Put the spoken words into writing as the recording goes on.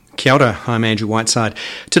Kia ora, I'm Andrew Whiteside.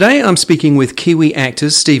 Today I'm speaking with Kiwi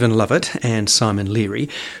actors Stephen Lovett and Simon Leary,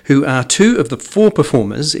 who are two of the four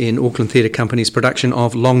performers in Auckland Theatre Company's production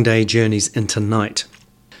of Long Day Journeys into Night.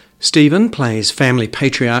 Stephen plays family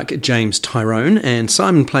patriarch James Tyrone and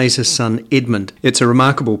Simon plays his son Edmund. It's a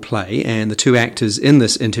remarkable play and the two actors in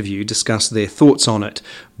this interview discuss their thoughts on it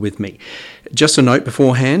with me. Just a note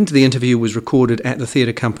beforehand, the interview was recorded at the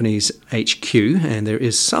Theatre Company's HQ and there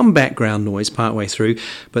is some background noise partway through,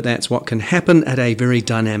 but that's what can happen at a very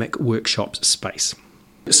dynamic workshop space.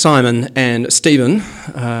 Simon and Stephen,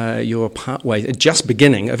 you're partway, just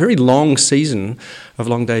beginning, a very long season of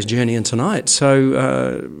Long Day's Journey into Night.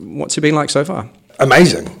 So what's it been like so far?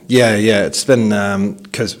 Amazing. Yeah. It's been,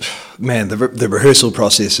 because, man, the rehearsal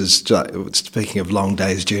process is, speaking of long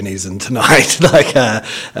days, journeys into night,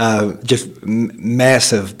 just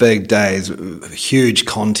massive, big days, huge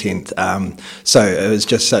content. So it was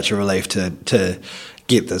just such a relief to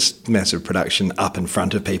get this massive production up in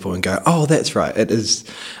front of people and go, oh, that's right, it is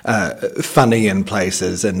funny in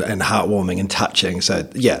places and heartwarming and touching. So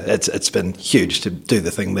yeah, it's been huge to do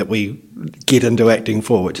the thing that we get into acting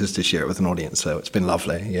for, which is to share it with an audience. So it's been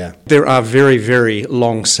lovely. Yeah, there are very, very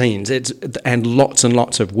long scenes and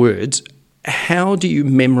lots of words. How do you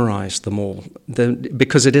memorise them all?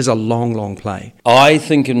 Because it is a long play. I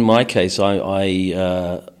think in my case,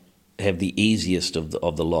 I have the easiest of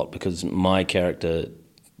the lot, because my character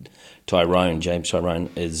James Tyrone,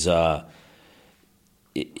 is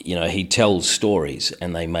he tells stories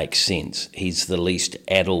and they make sense. He's the least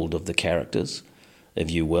addled of the characters,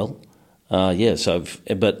 if you will.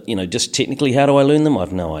 Just technically, how do I learn them?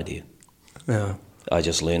 I've no idea. Yeah. I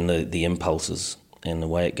just learn the impulses and the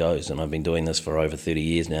way it goes, and I've been doing this for over 30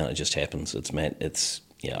 years now. It just happens. It's mad.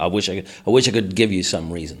 I wish I could give you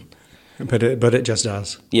some reason. But it just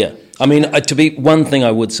does. Yeah. I mean, to be one thing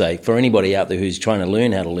I would say for anybody out there who's trying to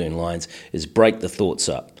learn how to learn lines is break the thoughts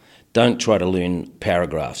up. Don't try to learn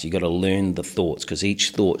paragraphs. You've got to learn the thoughts, because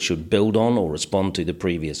each thought should build on or respond to the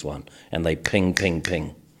previous one, and they ping, ping,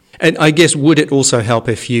 ping. And I guess, would it also help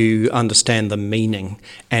if you understand the meaning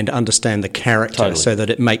and understand the character, Totally. So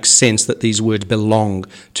that it makes sense that these words belong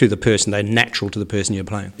to the person, they're natural to the person you're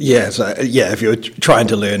playing? Yeah, if you're trying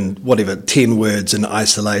to learn 10 words in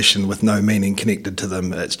isolation with no meaning connected to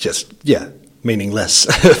them, it's just, meaningless.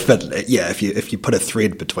 But if you put a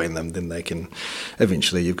thread between them, then they can,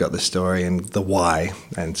 eventually you've got the story and the why,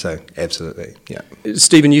 and so absolutely, yeah.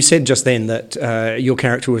 Stephen, you said just then that your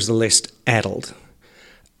character was the less addled.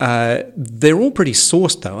 They're all pretty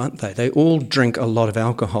sauced, though, aren't they? They all drink a lot of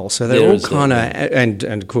alcohol, so they're all kind of, and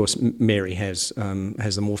of course Mary has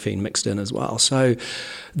the morphine mixed in as well. So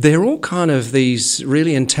they're all kind of these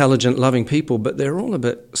really intelligent, loving people, but they're all a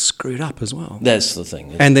bit screwed up as well. That's the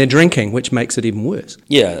thing. And they're drinking, which makes it even worse.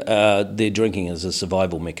 Yeah, their drinking is a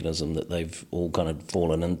survival mechanism that they've all kind of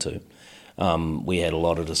fallen into. We had a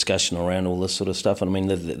lot of discussion around all this sort of stuff, and I mean,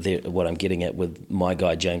 what I'm getting at with my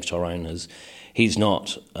guy James Tyrone is, he's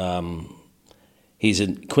not. He's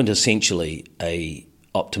quintessentially a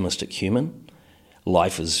optimistic human.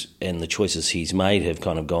 Life and the choices he's made have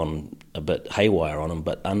kind of gone a bit haywire on him,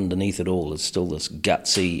 but underneath it all is still this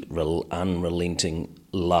gutsy, unrelenting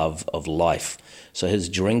love of life. So his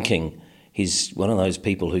drinking, he's one of those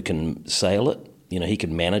people who can sail it. He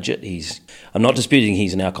can manage it. I'm not disputing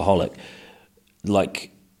he's an alcoholic,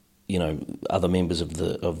 like other members of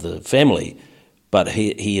the family, but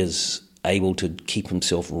he is able to keep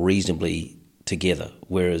himself reasonably together,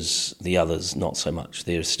 whereas the others not so much.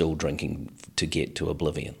 They're still drinking to get to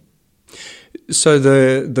oblivion. So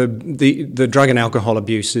the drug and alcohol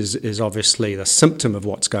abuse is obviously the symptom of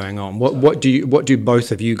what's going on. What do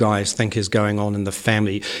both of you guys think is going on in the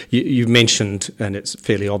family? You've mentioned, and it's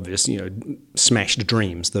fairly obvious, smashed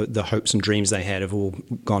dreams. The hopes and dreams they had have all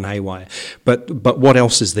gone haywire. But what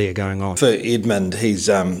else is there going on? For Edmund, he's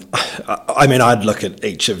I'd look at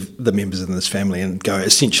each of the members in this family and go,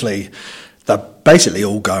 essentially, they're basically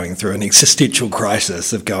all going through an existential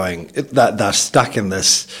crisis of they're stuck in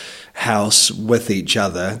this house with each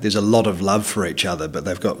other. There's a lot of love for each other, but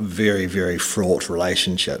they've got very, very fraught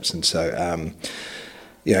relationships, and so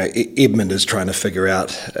Edmund is trying to figure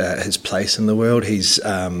out his place in the world. He's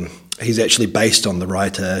actually based on the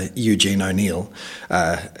writer Eugene O'Neill.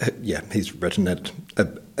 He's written it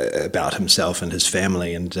about himself and his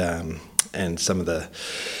family, and some of the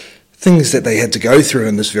things that they had to go through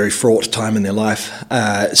in this very fraught time in their life.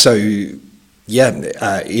 Edmund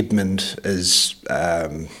is.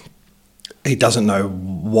 He doesn't know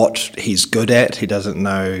what he's good at. He doesn't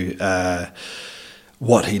know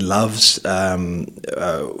what he loves,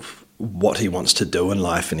 what he wants to do in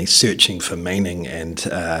life, and he's searching for meaning. And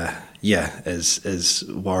is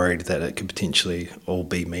worried that it could potentially all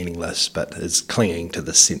be meaningless, but is clinging to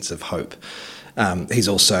this sense of hope. He's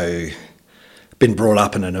also been brought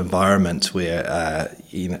up in an environment where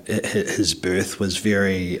his birth was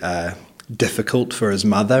very difficult for his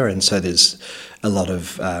mother, and so there's a lot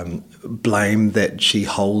of blame that she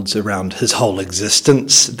holds around his whole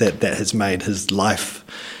existence that has made his life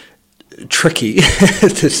tricky,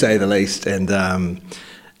 to say the least. And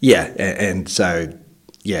so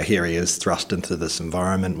here he is thrust into this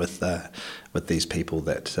environment with these people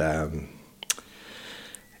that.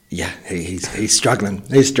 He's struggling.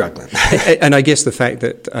 He's struggling. And I guess the fact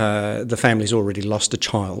that the family's already lost a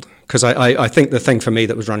child, because I think the thing for me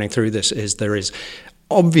that was running through this is there is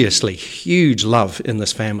obviously huge love in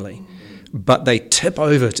this family, but they tip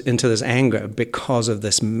over into this anger because of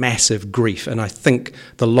this massive grief. And I think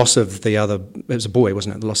the loss of it was a boy,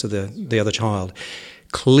 wasn't it? The loss of the other child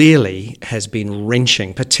clearly has been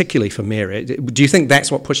wrenching, particularly for Mary. Do you think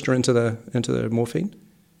that's what pushed her into the morphine?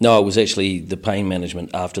 No, it was actually the pain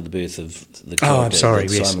management after the birth of the character. Oh, I'm sorry.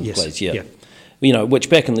 That Simon plays. Yeah. Which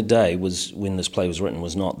back in the day was when this play was written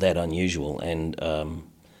was not that unusual. And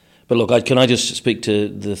but look, can I just speak to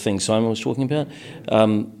the thing Simon was talking about?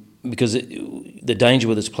 Because the danger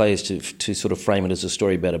with this play is to sort of frame it as a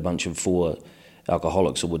story about a bunch of 4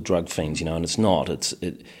 alcoholics or with drug fiends, and it's not.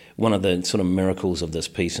 One of the sort of miracles of this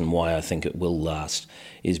piece and why I think it will last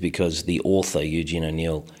is because the author, Eugene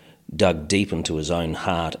O'Neill, dug deep into his own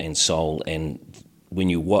heart and soul, and when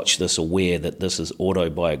you watch this, aware that this is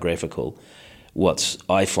autobiographical, what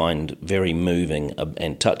I find very moving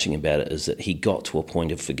and touching about it is that he got to a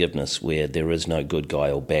point of forgiveness where there is no good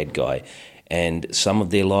guy or bad guy, and some of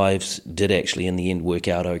their lives did actually in the end work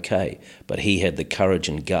out okay, but he had the courage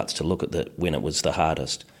and guts to look at it when it was the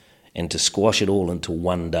hardest and to squash it all into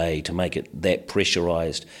one day, to make it that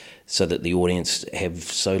pressurized so that the audience have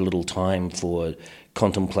so little time for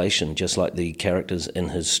contemplation, just like the characters in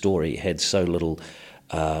his story had so little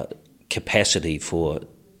capacity for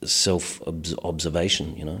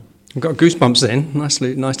self-observation, I've got goosebumps then.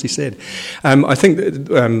 Nicely said. I think that,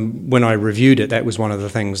 when I reviewed it, that was one of the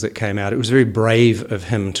things that came out. It was very brave of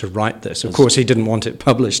him to write this. Of course, he didn't want it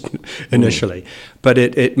published initially, but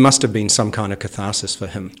it must have been some kind of catharsis for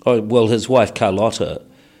him. Oh, well, his wife Carlotta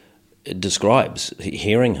describes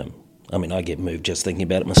hearing him. I mean, I get moved just thinking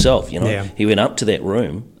about it myself, Yeah. He went up to that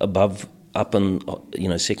room up in,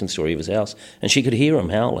 second story of his house, and she could hear him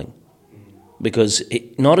howling. Because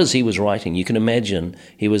not as he was writing, you can imagine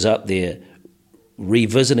he was up there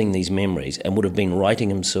revisiting these memories and would have been writing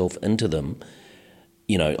himself into them.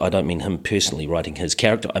 I don't mean him personally writing his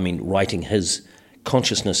character, I mean writing his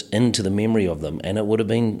consciousness into the memory of them, and it would have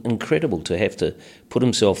been incredible to have to put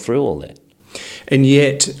himself through all that. And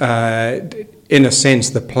yet, in a sense,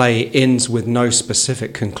 the play ends with no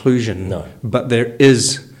specific conclusion. No. But there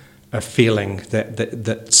is a feeling that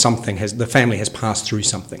the family has passed through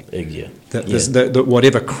something. Yeah. That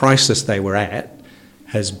whatever crisis they were at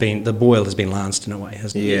the boil has been lanced in a way,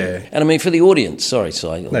 hasn't it? Yeah. And I mean, for the audience, I'll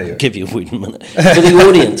give you a word in a minute. For the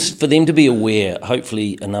audience, for them to be aware,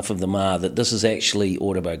 hopefully enough of them are, that this is actually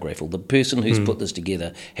autobiographical. The person who's put this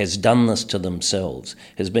together has done this to themselves,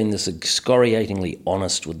 has been this excoriatingly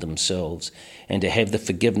honest with themselves, and to have the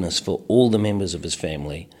forgiveness for all the members of his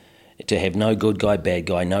family, to have no good guy, bad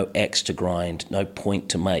guy, no axe to grind, no point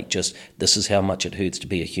to make, just this is how much it hurts to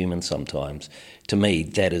be a human sometimes. To me,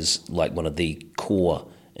 that is like one of the core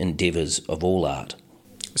endeavours of all art.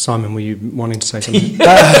 Simon, were you wanting to say something?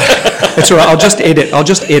 It's all right. I'll just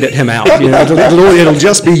edit him out. It'll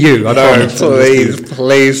just be you. No,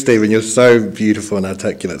 please, Stephen. You're so beautiful and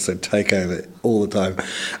articulate. So take over all the time.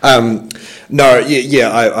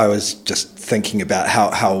 I was just thinking about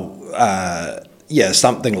how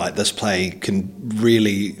something like this play can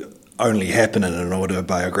really only happen in an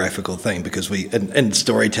autobiographical thing, because we in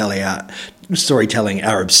storytelling,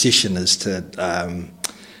 our obsession is to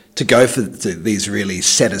go for these really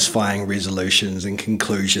satisfying resolutions and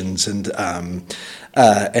conclusions and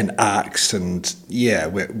arcs, and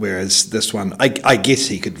whereas this one, I guess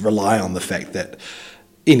he could rely on the fact that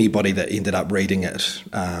anybody that ended up reading it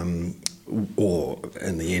or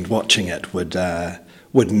in the end watching it would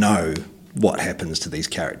know what happens to these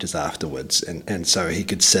characters afterwards, and so he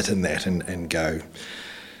could sit in that and go,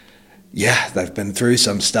 yeah, they've been through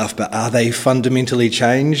some stuff, but are they fundamentally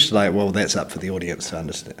changed? That's up for the audience to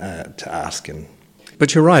understand, to ask.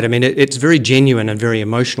 But you're right. I mean, it's very genuine and very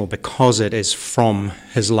emotional because it is from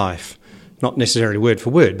his life, not necessarily word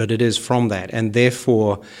for word, but it is from that, and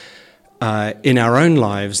therefore, in our own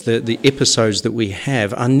lives, the episodes that we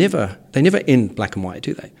have they never end black and white,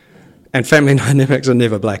 do they? And family dynamics are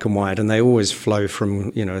never black and white, and they always flow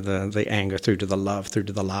from, you know, the anger through to the love, through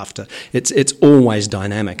to the laughter. It's always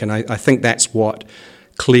dynamic, and I think that's what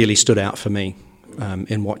clearly stood out for me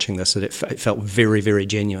in watching this, that it felt very, very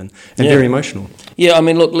genuine and very emotional. Yeah, I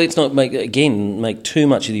mean, look, let's not make too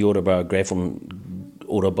much of the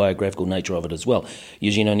autobiographical nature of it as well.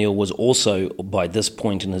 Eugene O'Neill was also, by this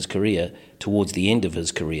point in his career, towards the end of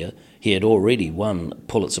his career, he had already won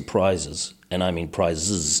Pulitzer Prizes, and I mean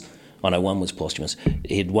prizes. I know one was posthumous.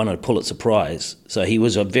 He had won a Pulitzer Prize, so he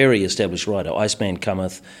was a very established writer. Iceman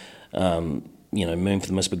Cometh, Moon for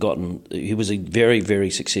the Misbegotten. He was a very, very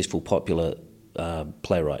successful, popular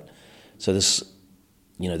playwright. So this,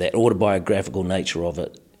 that autobiographical nature of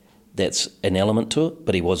it, that's an element to it,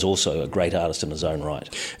 but he was also a great artist in his own right.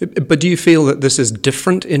 But do you feel that this is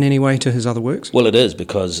different in any way to his other works? Well, it is,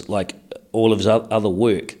 because like all of his other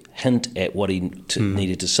work hint at what he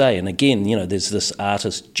needed to say. And again, there's this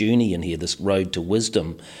artist journey in here, this road to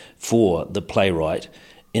wisdom for the playwright,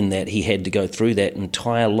 in that he had to go through that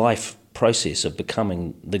entire life process of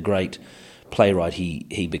becoming the great playwright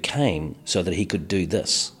he became, so that he could do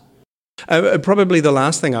this. Probably the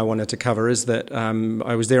last thing I wanted to cover is that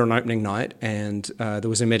I was there on opening night, and there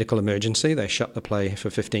was a medical emergency. They shut the play for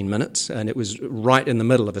 15 minutes, and it was right in the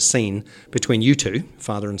middle of a scene between you two,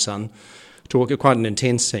 father and son, quite an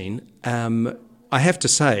intense scene. I have to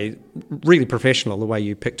say, really professional the way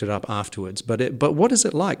you picked it up afterwards. But what is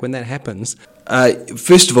it like when that happens?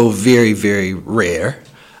 First of all, very, very rare.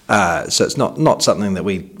 So it's not something that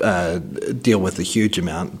we deal with a huge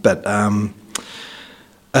amount. But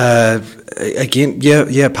again,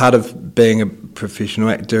 part of being a professional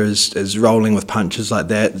actor is rolling with punches like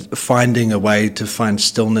that, finding a way to find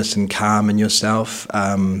stillness and calm in yourself.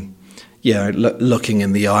 Looking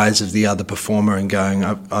in the eyes of the other performer and going,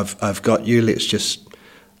 I've got you.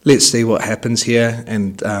 Let's see what happens here.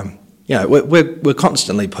 And we're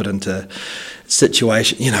constantly put into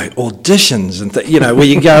situation, auditions and where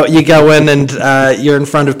you go in and you're in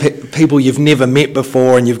front of people you've never met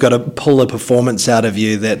before, and you've got to pull a performance out of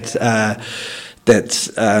you that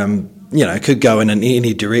could go in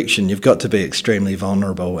any direction. You've got to be extremely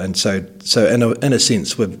vulnerable, and so in a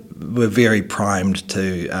sense we're very primed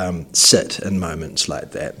to sit in moments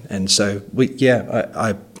like that. And so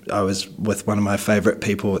I was with one of my favourite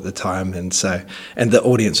people at the time, and the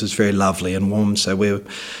audience was very lovely and warm. So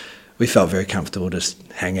we felt very comfortable to just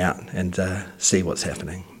hang out and see what's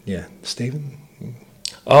happening. Yeah, Stephen.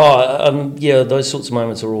 Those sorts of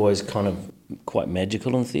moments are always kind of quite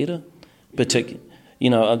magical in theatre.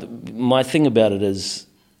 My thing about it is,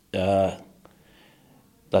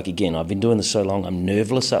 again, I've been doing this so long, I'm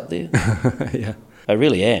nerveless up there. Yeah, I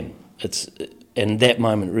really am. And that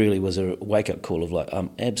moment really was a wake-up call of I'm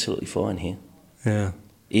absolutely fine here. Yeah.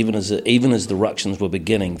 Even as the ructions were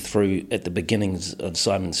beginning at the beginnings of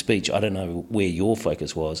Simon's speech, I don't know where your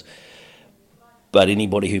focus was, but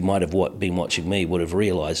anybody who might have been watching me would have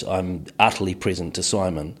realised I'm utterly present to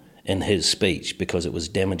Simon in his speech, because it was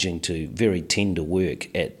damaging to very tender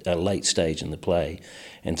work at a late stage in the play.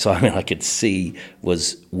 And Simon, I could see,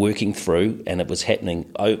 was working through, and it was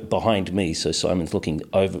happening behind me. So Simon's looking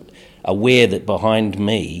over, aware that behind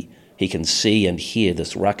me he can see and hear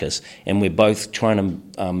this ruckus, and we're both trying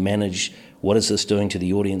to manage what is this doing to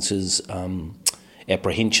the audience's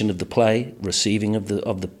apprehension of the play, receiving of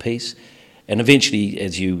the piece. And eventually,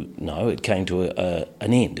 as you know, it came to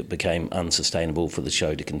an end. It became unsustainable for the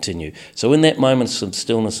show to continue. So in that moment of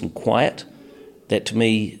stillness and quiet, that to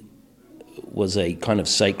me was a kind of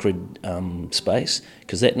sacred space,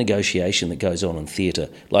 because that negotiation that goes on in theatre,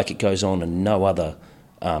 like it goes on in no other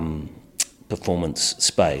performance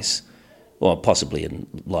space, or possibly in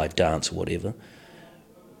live dance or whatever.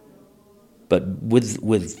 But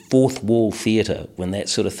with fourth wall theatre, when that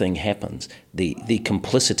sort of thing happens, the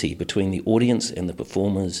complicity between the audience and the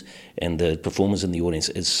performers and the audience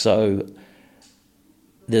is so...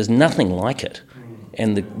 There's nothing like it.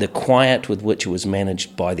 And the quiet with which it was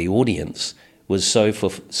managed by the audience was so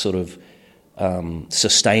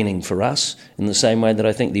sustaining for us, in the same way that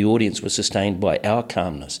I think the audience was sustained by our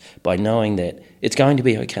calmness, by knowing that it's going to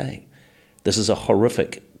be okay. This is a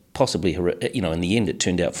horrific... Possibly, in the end it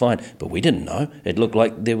turned out fine, but we didn't know. It looked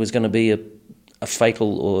like there was going to be a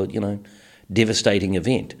fatal or, devastating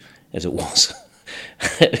event, as it was.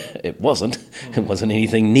 It wasn't. It wasn't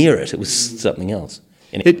anything near it. It was something else.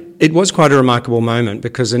 It was quite a remarkable moment,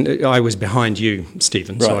 because I was behind you,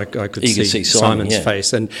 Stephen, right. So I could see Simon's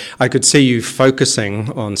face, and I could see you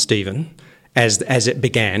focusing on Stephen as it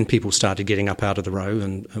began, people started getting up out of the row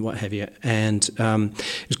and what have you. And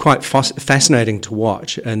it was quite fascinating to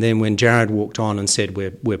watch. And then when Jared walked on and said,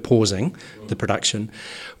 we're pausing the production,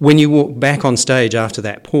 when you walk back on stage after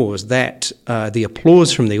that pause, that the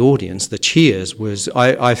applause from the audience, the cheers,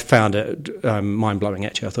 I found it mind-blowing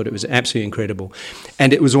actually. I thought it was absolutely incredible.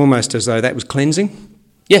 And it was almost as though that was cleansing.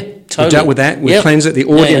 Yeah, totally. We've dealt with that. We've cleansed it. The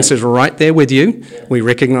audience is right there with you. Yeah. We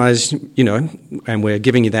recognise, and we're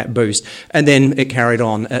giving you that boost. And then it carried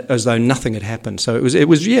on as though nothing had happened. So it was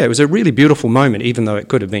a really beautiful moment, even though it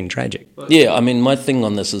could have been tragic. Yeah, I mean, my thing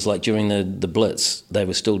on this is like during the Blitz, they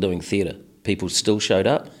were still doing theatre. People still showed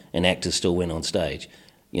up, and actors still went on stage.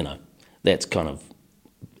 That's kind of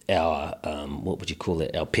our what would you call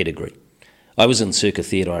that? Our pedigree. I was in Circa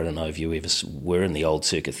Theatre. I don't know if you ever were in the old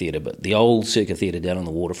Circa Theatre, but the old Circa Theatre down on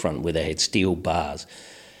the waterfront where they had steel bars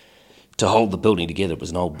to hold the building together. It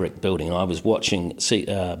was an old brick building. I was watching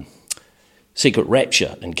Secret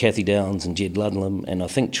Rapture and Kathy Downs and Jed Ludlam, and I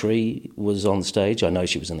think Tree was on stage. I know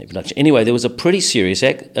she was in that production. Anyway, there was a pretty serious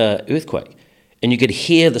earthquake, and you could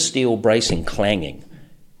hear the steel bracing clanging.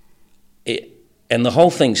 And the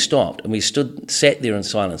whole thing stopped, and we sat there in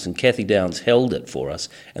silence, and Kathy Downs held it for us,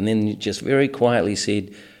 and then just very quietly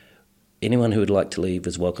said, anyone who would like to leave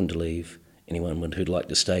is welcome to leave. Anyone who'd like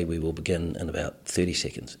to stay, we will begin in about 30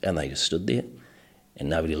 seconds. And they just stood there, and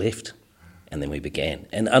nobody left, and then we began.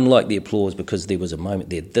 And unlike the applause, because there was a moment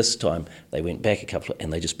there, this time they went back a couple,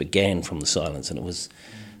 and they just began from the silence, and it was,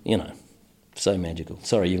 so magical.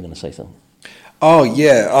 Sorry, you were going to say something. Oh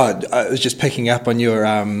yeah, I was just picking up on your.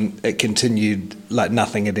 It continued like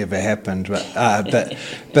nothing had ever happened, but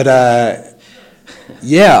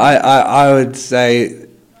yeah, I would say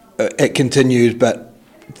it continued, but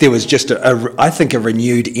there was just I think a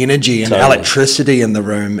renewed energy and electricity in the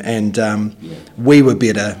room, and we were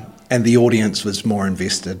better, and the audience was more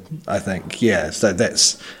invested. I think, yeah. So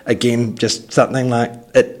that's again just something like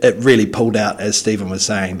it really pulled out, as Stephen was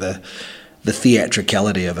saying, the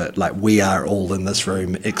theatricality of it, like we are all in this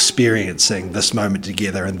room experiencing this moment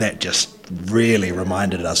together, and that just really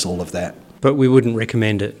reminded us all of that. But we wouldn't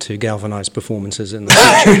recommend it to galvanised performances in the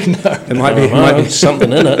future. No. There might be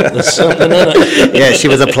something in it. There's something in it. Yeah, she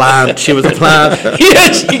was a plant.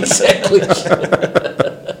 Yes, exactly.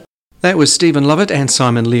 That was Stephen Lovett and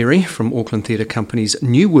Simon Leary from Auckland Theatre Company's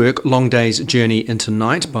new work, Long Day's Journey into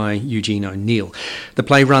Night by Eugene O'Neill. The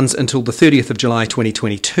play runs until the 30th of July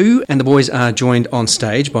 2022, and the boys are joined on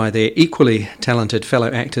stage by their equally talented fellow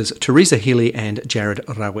actors Teresa Healy and Jared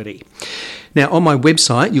Rawiri. Now, on my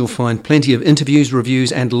website, you'll find plenty of interviews,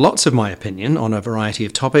 reviews, and lots of my opinion on a variety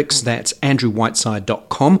of topics. That's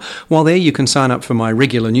andrewwhiteside.com. While there, you can sign up for my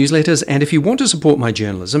regular newsletters, and if you want to support my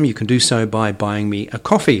journalism, you can do so by buying me a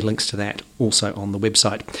coffee. Links to that also on the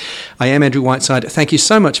website. I am Andrew Whiteside. Thank you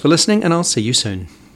so much for listening, and I'll see you soon.